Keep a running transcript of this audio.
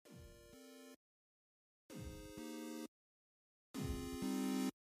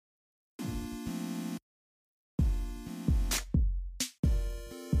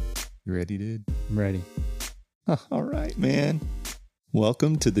You ready, dude? I'm ready. All right, man.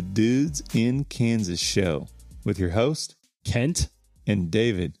 Welcome to the Dudes in Kansas show with your host, Kent and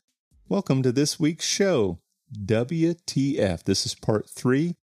David. Welcome to this week's show, WTF. This is part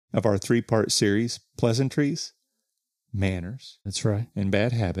 3 of our 3-part series, Pleasantries, Manners, That's right. and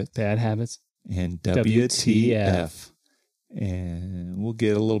Bad Habits. Bad habits. And WTF. And we'll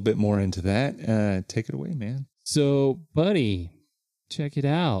get a little bit more into that. Take it away, man. So, buddy, check it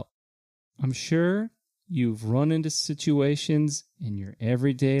out. I'm sure you've run into situations in your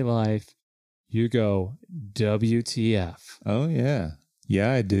everyday life. You go, WTF. Oh, yeah.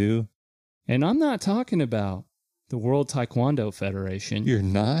 Yeah, I do. And I'm not talking about the World Taekwondo Federation. You're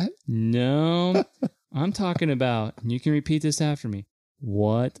not? No. I'm talking about, and you can repeat this after me,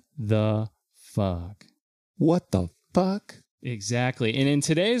 what the fuck? What the fuck? Exactly. And in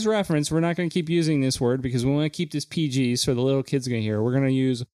today's reference, we're not going to keep using this word because we want to keep this PG so the little kids are going to hear. We're going to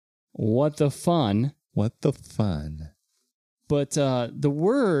use what the fun. What the fun? But the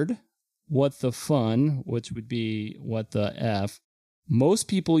word what the fun, which would be what the F, most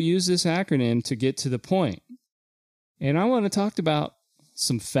people use this acronym to get to the point. And I want to talk about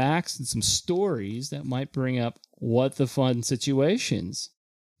some facts and some stories that might bring up what the fun situations.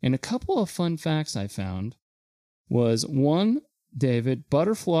 And a couple of fun facts I found was, one, David,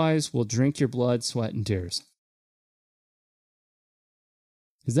 butterflies will drink your blood, sweat, and tears.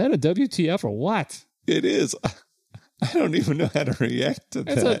 Is that a WTF or what? It is. I don't even know how to react to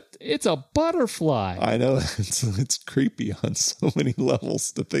that. It's a butterfly. I know. It's creepy on so many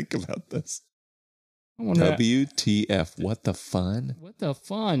levels to think about this. WTF. What the fun? What the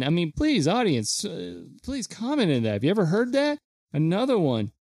fun? I mean, please, audience, please comment on that. Have you ever heard that? Another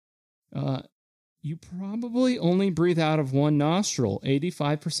one. You probably only breathe out of one nostril.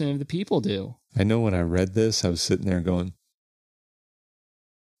 85% of the people do. I know when I read this, I was sitting there going,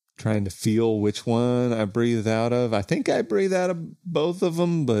 trying to feel which one I breathe out of. I think I breathe out of both of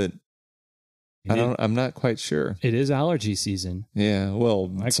them, but I'm not quite sure. It is allergy season. Yeah,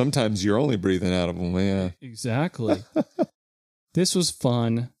 well, sometimes you're only breathing out of them, yeah. Exactly. This was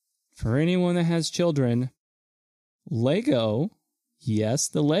fun. For anyone that has children, Lego, yes,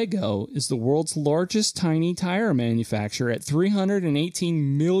 the Lego, is the world's largest tiny tire manufacturer at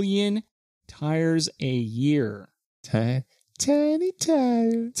 318 million tires a year. Tiny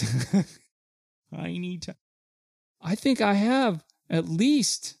tires. Tiny tires. I think I have at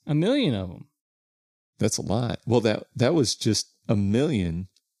least 1 million of them. That's a lot. Well, that was just 1 million,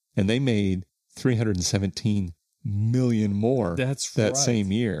 and they made 317 million more that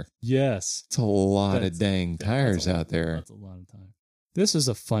same year. Yes. It's a lot of dang tires out there. That's a lot of time. This is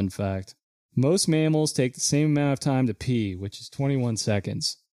a fun fact. Most mammals take the same amount of time to pee, which is 21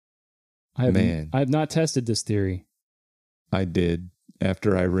 seconds. I have not tested this theory. I did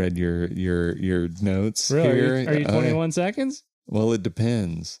after I read your notes. Really? Here. Are you 21 seconds? Well, it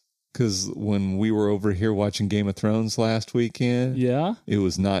depends. Because when we were over here watching Game of Thrones last weekend, yeah, it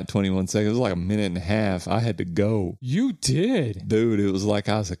was not 21 seconds. It was like 1.5 minutes. I had to go. You did? Dude, it was like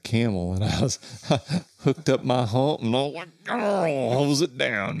I was a camel and I was hooked up my hump and I was like, oh, hose it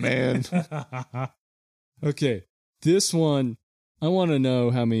down, man. Okay. This one, I want to know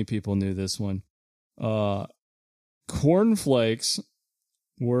how many people knew this one. Cornflakes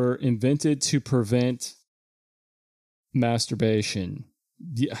were invented to prevent masturbation.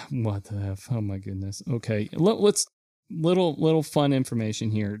 Yeah, what the F? Oh my goodness. Okay, let's little fun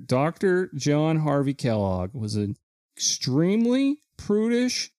information here. Dr. John Harvey Kellogg was an extremely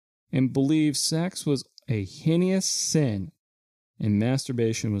prudish and believed sex was a heinous sin and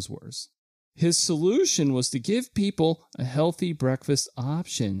masturbation was worse. His solution was to give people a healthy breakfast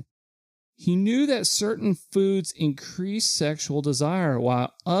option. He knew that certain foods increase sexual desire,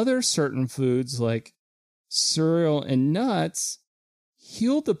 while other certain foods like cereal and nuts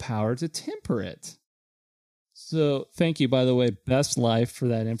healed the power to temper it. So thank you, by the way, Best Life, for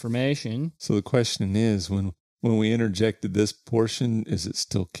that information. So the question is, when we interjected this portion, is it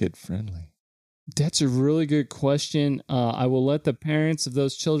still kid-friendly? That's a really good question. I will let the parents of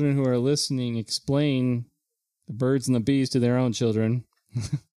those children who are listening explain the birds and the bees to their own children.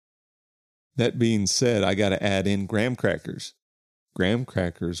 That being said, I got to add in graham crackers. Graham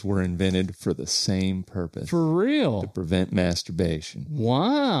crackers were invented for the same purpose. For real? To prevent masturbation.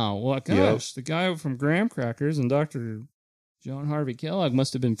 Wow. Well, gosh, The guy from Graham Crackers and Dr. John Harvey Kellogg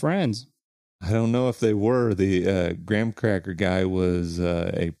must have been friends. I don't know if they were. The graham cracker guy was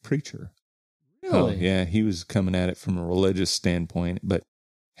a preacher. Really? Oh, yeah, he was coming at it from a religious standpoint. But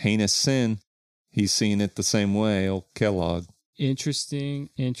heinous sin, he's seeing it the same way, old Kellogg. Interesting.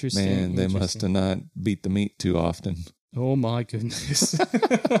 Man, they must have not beat the meat too often. Oh, my goodness.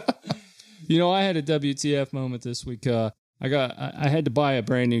 I had a WTF moment this week. I had to buy a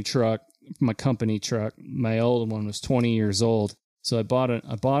brand new truck, my company truck. My old one was 20 years old. So I bought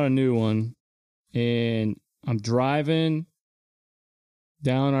a new one, and I'm driving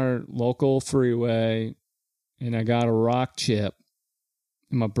down our local freeway, and I got a rock chip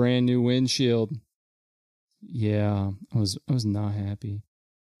in my brand new windshield. Yeah, I was not happy.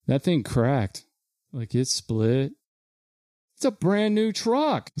 That thing cracked. Like, it split. It's a brand new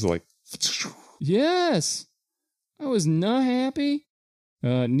truck. It's like, yes. I was not happy.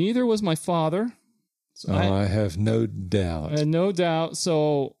 Neither was my father. So I have no doubt. I had no doubt.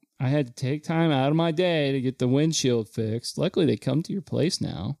 So I had to take time out of my day to get the windshield fixed. Luckily, they come to your place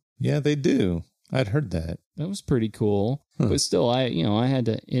now. Yeah, they do. I'd heard that. That was pretty cool. Huh. But still, I had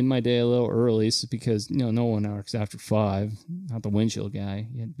to end my day a little early because, no one works after 5. Not the windshield guy.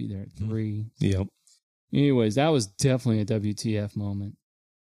 You had to be there at 3. Yep. Anyways, that was definitely a WTF moment.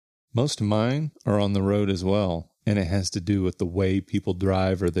 Most of mine are on the road as well, and it has to do with the way people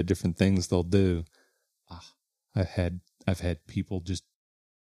drive or the different things they'll do. I've had people just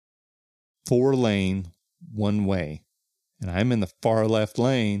 4-lane one way, and I'm in the far left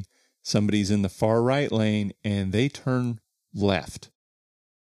lane. Somebody's in the far right lane, and they turn left.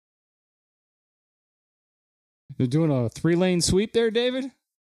 They're doing a 3-lane sweep there, David?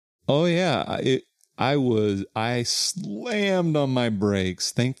 Oh, yeah. I slammed on my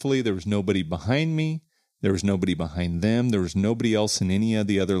brakes. Thankfully, there was nobody behind me. There was nobody behind them. There was nobody else in any of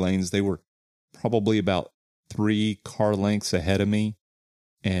the other lanes. They were probably about 3 car lengths ahead of me.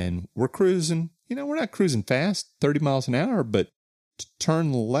 And we're cruising. We're not cruising fast, 30 miles an hour, but to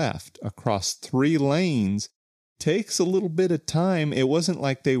turn left across 3 lanes takes a little bit of time. It wasn't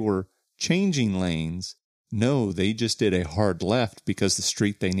like they were changing lanes. No, they just did a hard left because the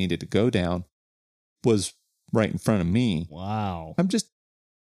street they needed to go down was right in front of me. Wow.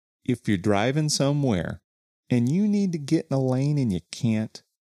 If you're driving somewhere and you need to get in a lane and you can't,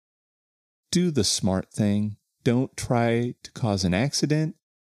 do the smart thing. Don't try to cause an accident.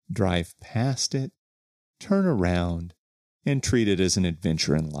 Drive past it, turn around, and treat it as an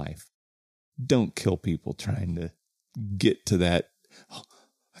adventure in life. Don't kill people trying to get to that. Oh,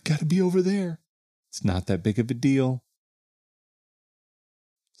 I got to be over there. It's not that big of a deal.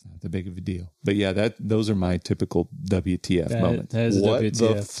 It's not that big of a deal. But yeah, those are my typical WTF moments. That is what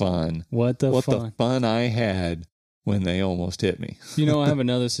WTF. The fun. What the fun I had when they almost hit me. I have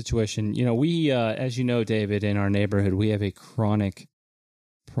another situation. We, as you know, David, in our neighborhood, we have a chronic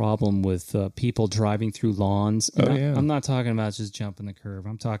problem with people driving through lawns. Yeah. I'm not talking about just jumping the curb.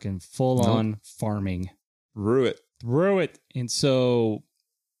 I'm talking full-on farming. Through it. And so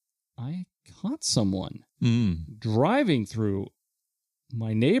I caught someone driving through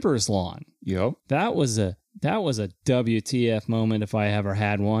my neighbor's lawn. Yep. That was a WTF moment if I ever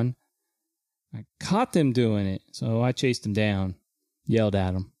had one. I caught them doing it, so I chased them down, yelled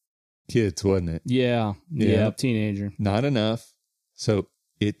at them. Kids, wasn't it? Yeah, teenager. Not enough. So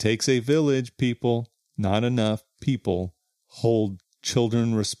it takes a village, people. Not enough people hold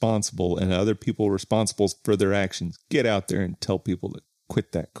children responsible and other people responsible for their actions. Get out there and tell people to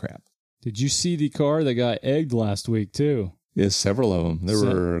quit that crap. Did you see the car that got egged last week, too? Yes, several of them. There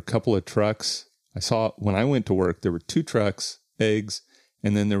were a couple of trucks. I saw when I went to work, there were 2 trucks, eggs,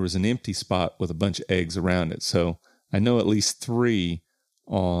 and then there was an empty spot with a bunch of eggs around it. So I know at least 3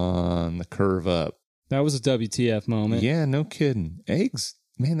 on the curve up. That was a WTF moment. Yeah, no kidding. Eggs,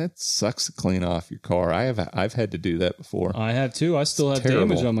 man, that sucks to clean off your car. I've had to do that before. I have too. I still have terrible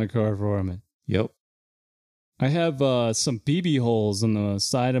damage on my car from it. Yep. I have some BB holes on the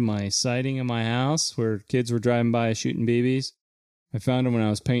side of my siding in my house where kids were driving by shooting BBs. I found them when I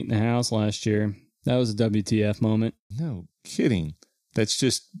was painting the house last year. That was a WTF moment. No kidding. That's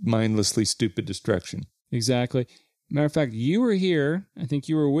just mindlessly stupid destruction. Exactly. Matter of fact, you were here. I think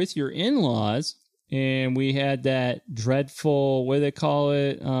you were with your in-laws, and we had that dreadful, what do they call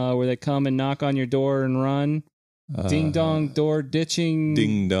it, where they come and knock on your door and run? Ding-dong door ditching.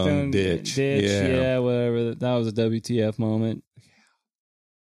 Ding-dong ditch. Yeah, whatever. That was a WTF moment.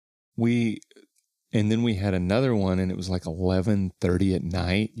 And then we had another one, and it was like 11:30 at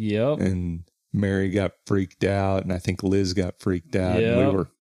night. Yep. And Mary got freaked out, and I think Liz got freaked out. Yep. And we were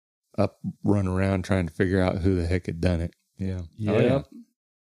up, running around trying to figure out who the heck had done it. Yeah. Yep. Oh, yeah.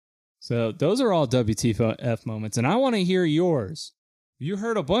 So those are all WTF moments, and I want to hear yours. You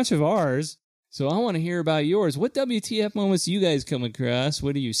heard a bunch of ours, so I want to hear about yours. What WTF moments do you guys come across?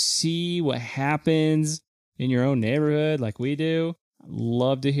 What do you see? What happens in your own neighborhood like we do? I'd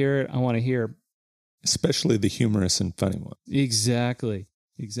love to hear it. I want to hear. Especially the humorous and funny ones. Exactly.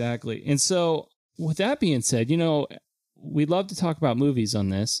 And so with that being said, we love to talk about movies on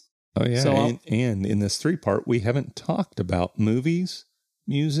this. Oh, yeah. So and in this 3-part, we haven't talked about movies,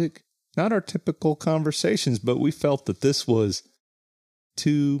 music, not our typical conversations, but we felt that this was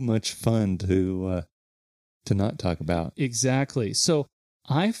too much fun to not talk about. Exactly. So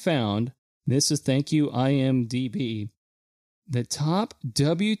I found, this is thank you IMDb, the top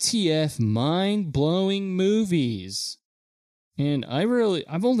WTF mind-blowing movies. And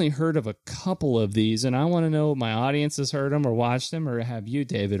I've only heard of a couple of these, and I want to know if my audience has heard them or watched them, or have you,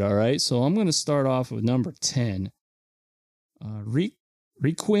 David, all right? So I'm going to start off with number 10.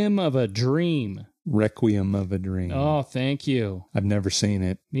 Requiem of a Dream. Requiem of a Dream. Oh, thank you. I've never seen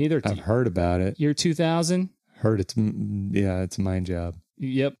it. Neither. I've heard about it. Year 2000? Heard it's a mind job.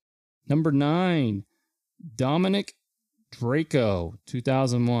 Yep. Number 9, Dominic Draco,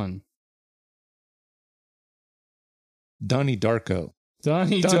 2001. Donnie Darko.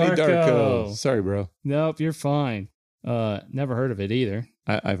 Donnie Darko. Sorry, bro. Nope, you're fine. Never heard of it either.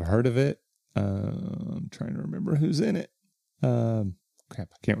 I've heard of it. I'm trying to remember who's in it. Crap,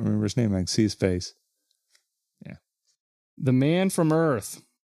 I can't remember his name. I can see his face. Yeah. The Man from Earth.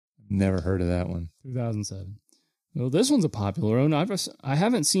 Never heard of that one. 2007. Well, this one's a popular one. I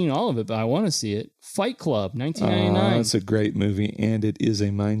haven't seen all of it, but I want to see it. Fight Club, 1999. It's a great movie, and it is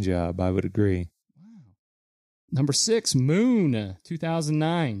a mind job. I would agree. Wow. Number 6, Moon,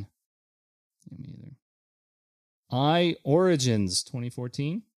 2009. Me either. I Origins,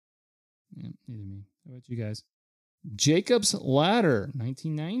 2014. Yeah, neither me. How about you guys? Jacob's Ladder,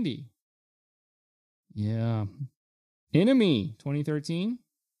 1990. Yeah. Enemy, 2013.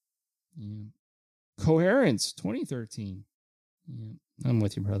 Yeah. Coherence, 2013. Yeah, I'm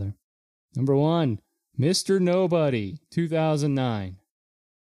with you, brother. Number 1, Mr. Nobody, 2009.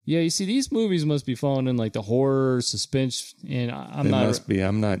 Yeah, you see, these movies must be falling in like the horror, suspense, and It must be.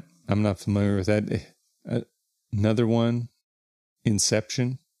 I'm not familiar with that. Another one,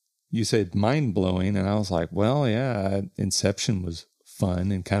 Inception. You said mind-blowing, and I was like, well, yeah, Inception was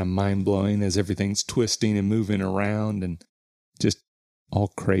fun and kind of mind-blowing as everything's twisting and moving around and just all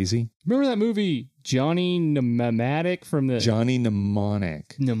crazy. Remember that movie, Johnny Mnemonic from the... Johnny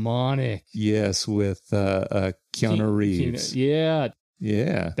Mnemonic. Mnemonic. Yes, with Keanu Reeves. Yeah.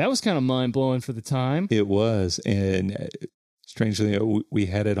 Yeah. That was kind of mind-blowing for the time. It was, and strangely, we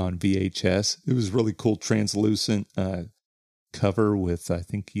had it on VHS. It was really cool, translucent cover with, I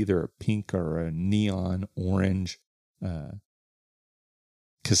think, either a pink or a neon orange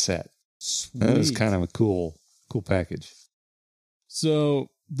cassette. Sweet. That was kind of a cool package.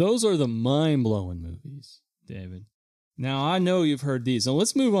 So those are the mind-blowing movies, David. Now, I know you've heard these. Now,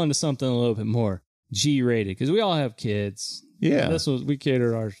 let's move on to something a little bit more G-rated, because we all have kids. Yeah. We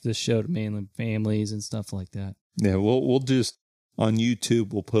cater this show to mainly families and stuff like that. Yeah, we'll just, on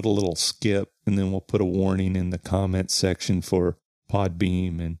YouTube, we'll put a little skip, and then we'll put a warning in the comments section for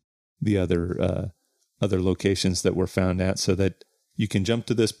Podbeam and the other locations that we're found at, so that you can jump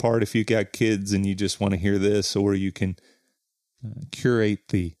to this part if you got kids and you just want to hear this, or you can curate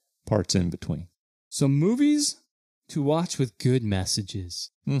the parts in between. So movies to watch with good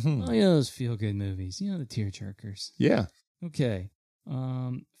messages. Mm-hmm. Oh, yeah, those feel-good movies. You know, the tearjerkers. Yeah. Okay.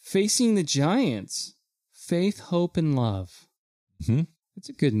 Facing the Giants. Faith, Hope, and Love. Mm-hmm. It's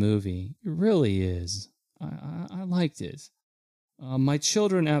a good movie. It really is. I liked it. My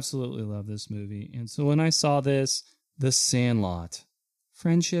children absolutely love this movie. And so when I saw this, The Sandlot.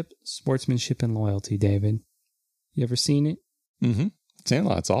 Friendship, sportsmanship, and loyalty, David. You ever seen it? Mm-hmm.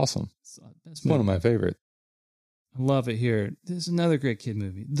 Sandlot's awesome. It's one of my favorites. I love it here. There's another great kid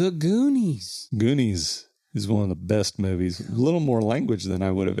movie. The Goonies. Goonies is one of the best movies. A little more language than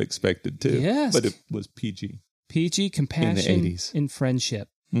I would have expected, too. Yes. But it was PG. PG, compassion, in the 80s. And friendship.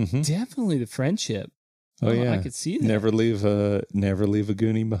 Mm-hmm. Definitely the friendship. Oh, yeah. I could see that. Never leave a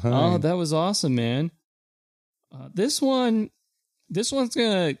Goonie behind. Oh, that was awesome, man. This one's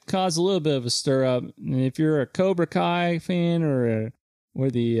going to cause a little bit of a stir up. And if you're a Cobra Kai fan or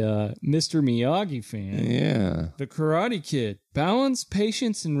the Mr. Miyagi fan, yeah, The Karate Kid, balance,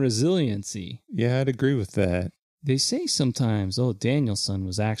 patience, and resiliency. Yeah, I'd agree with that. They say sometimes, Daniel-san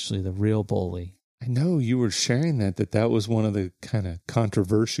was actually the real bully. I know you were sharing that was one of the kind of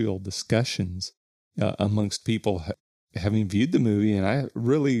controversial discussions amongst people having viewed the movie, and I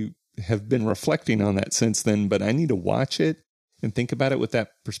really have been reflecting on that since then, but I need to watch it and think about it with that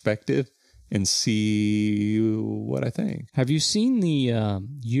perspective and see what I think. Have you seen the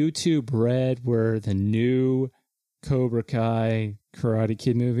YouTube Red where the new Cobra Kai Karate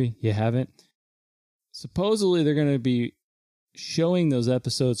Kid movie? You haven't? Supposedly they're going to be showing those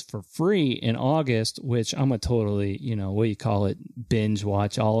episodes for free in August, which I'm a totally, binge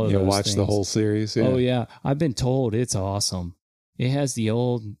watch all of those watch things. the whole series. Yeah. Oh, yeah. I've been told it's awesome. It has the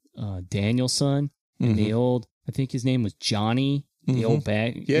old Danielson in the old, I think his name was Johnny, the old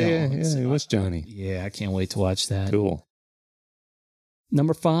bad. Yeah, it was Johnny. Yeah, I can't wait to watch that. Cool.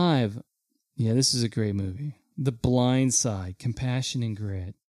 Number 5. Yeah, this is a great movie. The Blind Side, Compassion and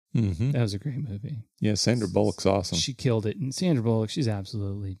Grit. Mm-hmm. That was a great movie. Yeah, Sandra Bullock's awesome. She killed it. And Sandra Bullock, she's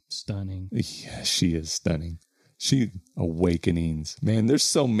absolutely stunning. Yeah, she is stunning. Awakenings. Man, there's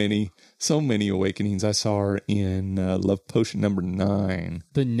so many awakenings. I saw her in Love Potion number 9.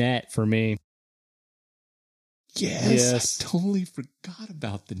 The Net for me. Yes. I totally forgot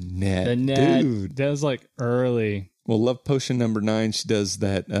about the Net. The Net. Dude. That was like early. Well, Love Potion number 9, she does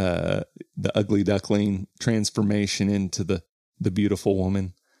that, the ugly duckling transformation into the beautiful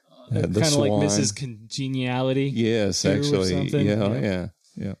woman. Kind of like Mrs. Congeniality. Yes, actually. Yeah.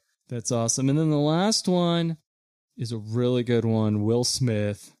 That's awesome. And then the last one is a really good one. Will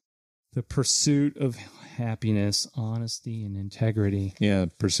Smith, The Pursuit of Happiness, Honesty, and Integrity. Yeah,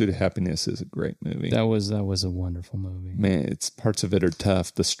 Pursuit of Happiness is a great movie. That was a wonderful movie. Man, parts of it are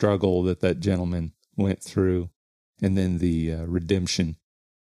tough. The struggle that gentleman went through, and then the redemption,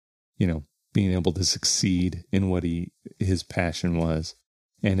 being able to succeed in what his passion was.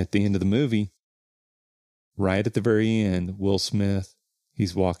 And at the end of the movie, right at the very end, Will Smith,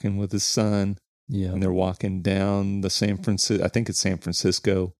 he's walking with his son. Yeah. And they're walking down the San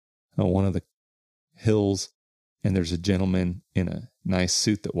Francisco, one of the hills. And there's a gentleman in a nice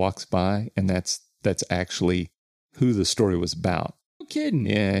suit that walks by. And that's actually who the story was about. No kidding.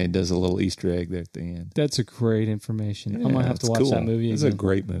 Yeah, it does a little Easter egg there at the end. That's a great information. Yeah, I'm going to have to watch that movie again. It's a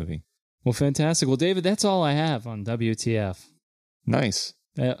great movie. Well, fantastic. Well, David, that's all I have on WTF. Nice.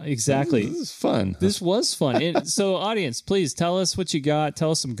 Exactly. This is fun. This was fun. So, audience, please tell us what you got.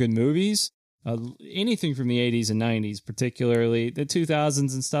 Tell us some good movies. Anything from the 80s and 90s, particularly the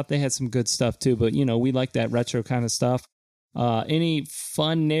 2000s and stuff. They had some good stuff too, but we like that retro kind of stuff. Any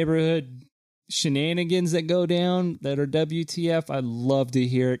fun neighborhood shenanigans that go down that are WTF, I'd love to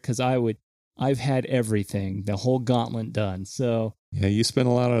hear it because I've had everything, the whole gauntlet done. So yeah, you spend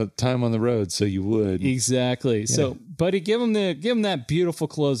a lot of time on the road, so you would. Exactly. Yeah. So, buddy, give him that beautiful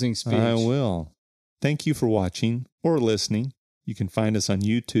closing speech. I will. Thank you for watching or listening. You can find us on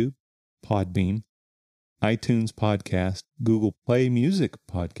YouTube, Podbean, iTunes Podcast, Google Play Music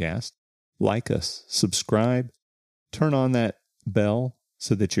Podcast. Like us, subscribe, turn on that bell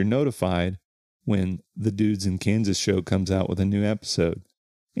so that you're notified when the Dudes in Kansas show comes out with a new episode.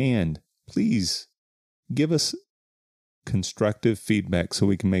 And please give us constructive feedback so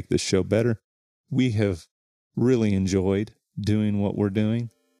we can make this show better. We have really enjoyed doing what we're doing.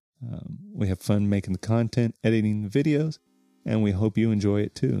 We have fun making the content, editing the videos, and we hope you enjoy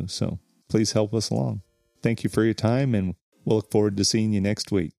it too. So please help us along. Thank you for your time, and we'll look forward to seeing you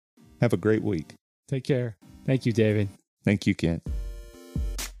next week. Have a great week. Take care. Thank you, David. Thank you, Kent.